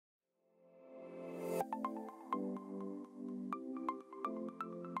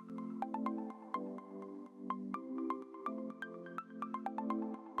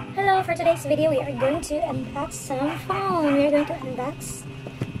So for today's video, we are going to unbox some phone. We are going to unbox,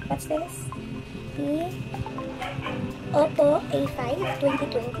 what's this? The Oppo A5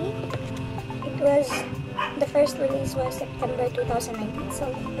 2020. It was, the first release was September 2019. So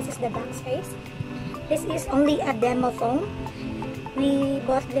this is the back space. This is only a demo phone. We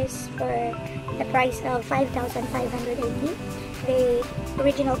bought this for the price of 5,580. The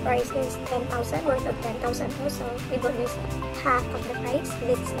original price is 10,000, worth of 10,000 also. We bought this half of the price.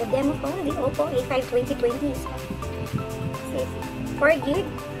 This is the demo phone, the Oppo A5 2020. So, it's 4 gig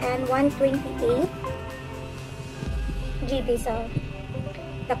and 128 GB. So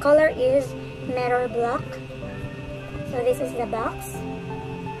the color is mirror black. So this is the box.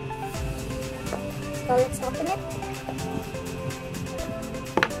 So let's open it.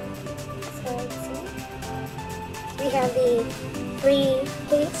 So let's see. We have the free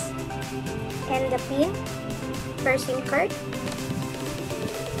case and the pin for SIM card,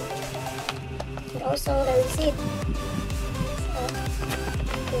 and also the receipt. So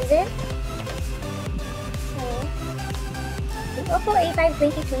this is it. So the Oppo A5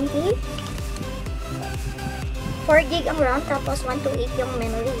 2020, 4 gig ang RAM, tapos 128 yung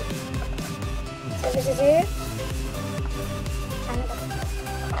memory. So this is it. Ano ba?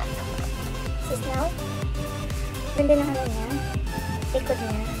 This is now. Ganda ng ano niya, likod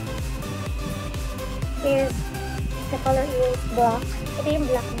niya is, the color is black. Ito yung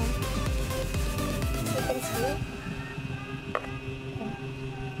black niya, you can see.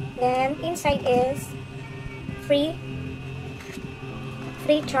 Then inside is free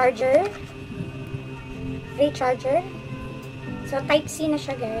charger. So type C na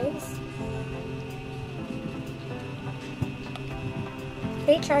siya, guys.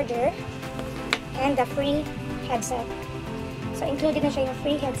 Free charger and the free headset. So included na siya yung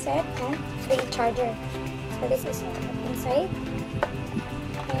free headset and free charger. So this is inside.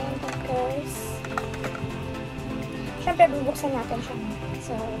 And of course, syempre bubuksan natin siya.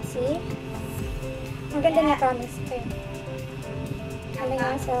 So let's see. Ang ganda niya, promise. Okay. Ano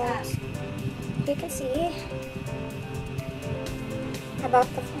niya, so you can see about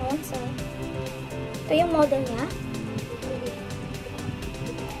the phone. So ito yung model niya.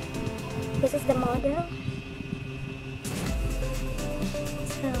 This is the model.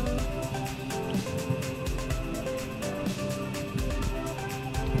 So,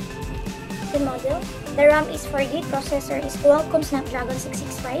 the model. The RAM is 4 gig, processor is Qualcomm Snapdragon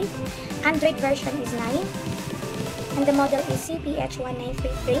 665, Android version is 9, and the model is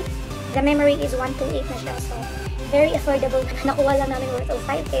CPH1933. The memory is 128 na siya, so very affordable. Nakuha lang namin worth of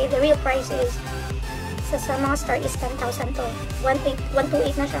 5K. The real price is sa mga store is 10,000 to.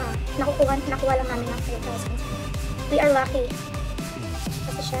 128 na siya. Nakuha lang namin ng 5,000. We are lucky.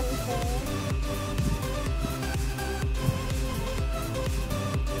 Kasi syempre,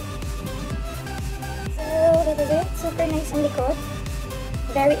 so that is it. Super nice ang likod.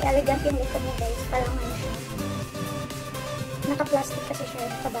 Very elegant yung likod niya, guys. Parang ano siya, naka-plastic kasi siya,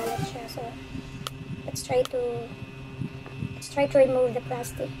 nakabalat siya. So let's try to remove the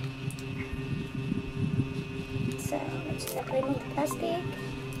plastic. So let's remove the plastic.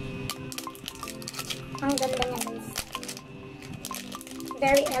 Ang ganda niya, guys.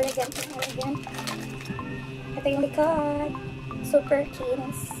 Very elegant. Ito yung likod. Super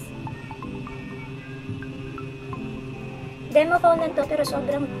kinis. Demo phone lang to, pero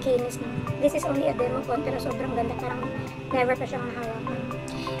sobrang kinis na. This is only a demo phone, pero sobrang ganda. Parang never pa siyang nahawakan.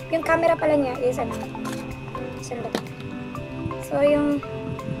 Yung camera pala niya is ano, saan ba ito?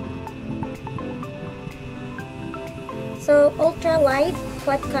 So ultra wide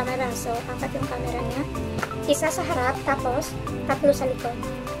quad camera. So apat yung camera niya. Isa sa harap, tapos tatlo sa likod.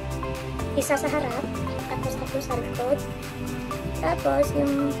 Isa sa harap, tapos tatlo sa likod. Tapos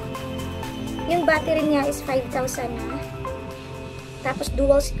yung battery niya is 5,000 na. Tapos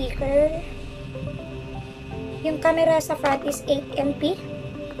dual speaker. Yung camera sa front is 8 MP.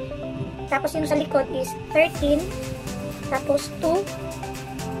 Tapos yung sa likod is 13. Tapos 2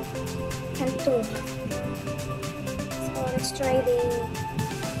 and 2. So let's try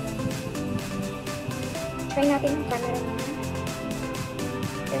natin yung camera niya.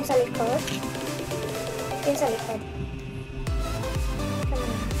 Yung sa likod. Yung sa likod.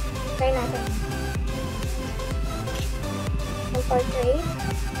 Try natin. Yung portrait.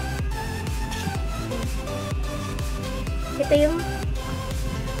 Ito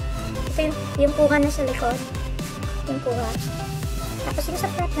yung puha na sa likod. Yung puha. Tapos yung sa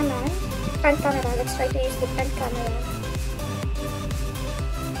front naman, front camera. Let's try to use the front camera.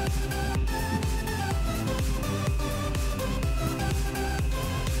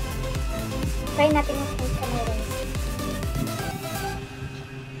 Try natin yung front camera.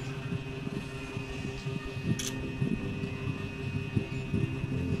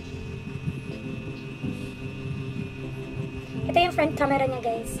 yung front camera niya,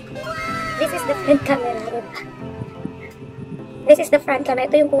 guys. This is the front camera, diba? This is the front camera.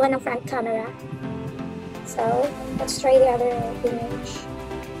 Ito yung kuha ng front camera. So, let's try the other image.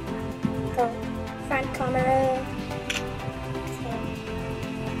 Ito, front camera. So,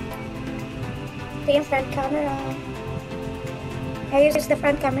 ito yung front camera. I use the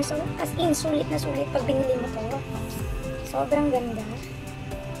front camera. So, as in, sulit na sulit pag binili mo to. Sobrang ganda.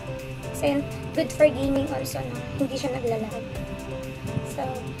 Kasi, good for gaming also, no? Hindi siya naglalag. So,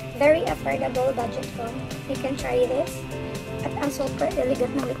 very affordable budget phone. You can try this. At ang super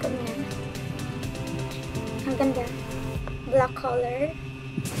elegant ng likod niya. Ang ganda. Black color.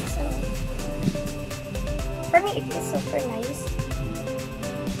 So, for me, it is super nice.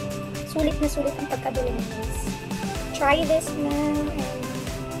 Sulit na sulit ang pagkabili ng this. Try this now and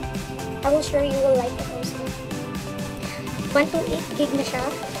I will sure you will like it also. 128 gig na siya.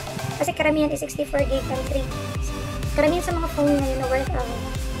 Kasi karamihan is 64 gig and 3. Karamihan sa mga phone ngayon na worth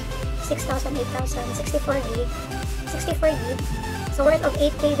 6,000, 8,000, 64 gig. 64 gig. So worth of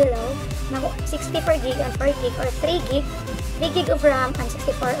 8K below. 64 gig and 4 gig or 3 gig. 3 gig of RAM and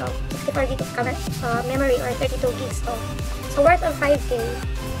 64 gig of memory or 32 gigs of. So worth of 5K.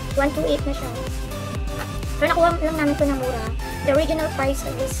 128 na siya. Pero nakuha lang namin ito na mura. The original price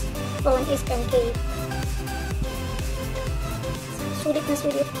of this phone is 10K. Sulit na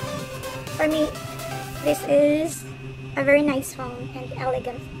sulit. For me, this is a very nice phone and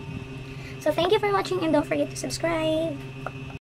elegant. So thank you for watching and don't forget to subscribe.